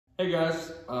Hey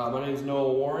guys, my name is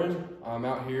Noah Warren. I'm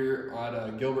out here at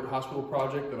a Gilbert Hospital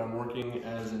project that I'm working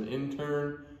as an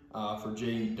intern for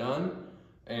J.E. Dunn,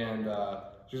 and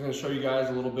just going to show you guys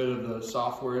a little bit of the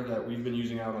software that we've been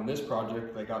using out on this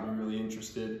project that got me really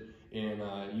interested in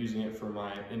using it for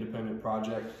my independent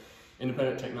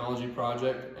technology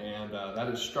project, and that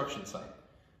is StructionSite.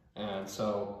 And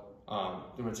so I'm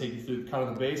going to take you through kind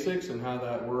of the basics and how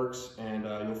that works, and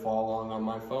you'll follow along on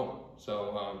my phone.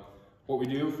 So what we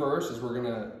do first is we're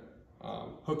gonna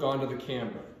hook onto the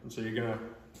camera. And so you're gonna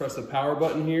press the power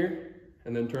button here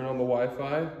and then turn on the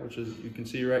Wi-Fi, which is, you can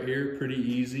see right here, pretty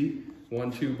easy.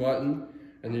 1-2 button.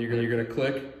 And then you're gonna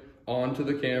click onto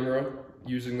the camera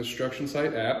using the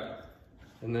StructionSite app.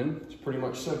 And then it's pretty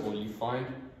much simple. You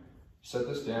set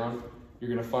this down.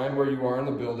 You're gonna find where you are in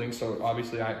the building. So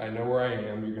obviously I know where I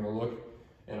am. You're gonna look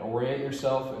and orient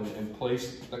yourself and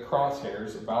place the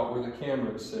crosshairs about where the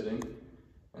camera is sitting.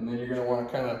 And then you're going to want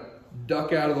to kind of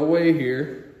duck out of the way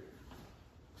here,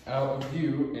 out of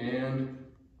view, and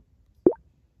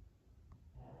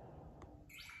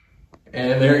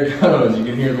there it goes. You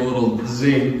can hear the little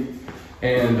zing.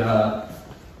 And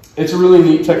it's a really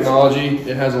neat technology.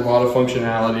 It has a lot of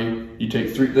functionality.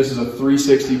 This is a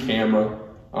 360 camera.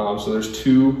 So there's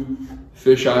 2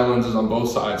 fisheye lenses on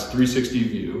both sides, 360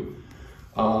 view.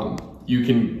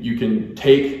 You can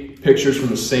take pictures from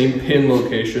the same pin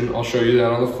location. I'll show you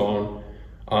that on the phone.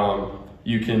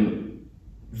 You can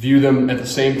view them at the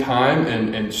same time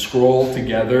and scroll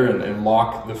together and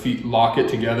lock it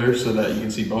together so that you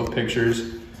can see both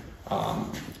pictures.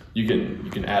 You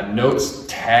can add notes,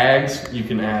 tags. You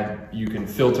can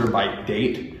filter by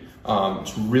date.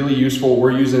 It's really useful. We're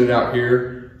using it out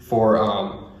here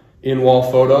for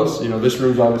in-wall photos. You know, this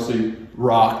room's obviously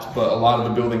rocked, but a lot of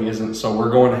the building isn't. So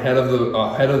we're going ahead of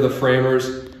the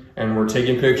framers, and we're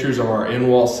taking pictures of our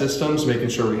in-wall systems, making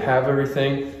sure we have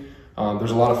everything.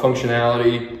 There's a lot of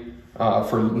functionality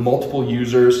for multiple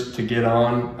users to get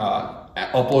on,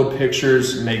 upload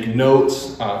pictures, make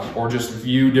notes, or just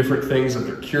view different things that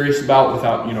they're curious about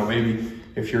without, maybe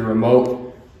if you're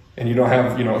remote and you don't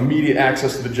have, immediate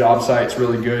access to the job site. It's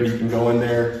really good. You can go in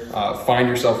there, find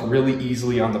yourself really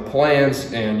easily on the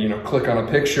plans and, click on a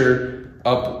picture,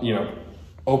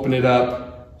 open it up,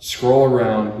 scroll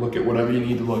around, look at whatever you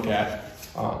need to look at.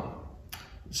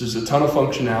 This is a ton of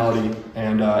functionality,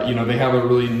 and they have a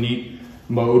really neat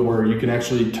mode where you can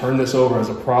actually turn this over as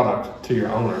a product to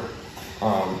your owner,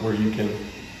 where you can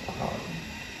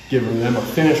give them a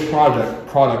finished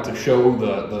product to show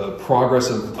the progress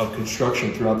of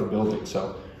construction throughout the building.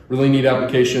 So really neat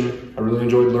application. I really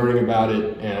enjoyed learning about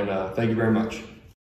it, and thank you very much.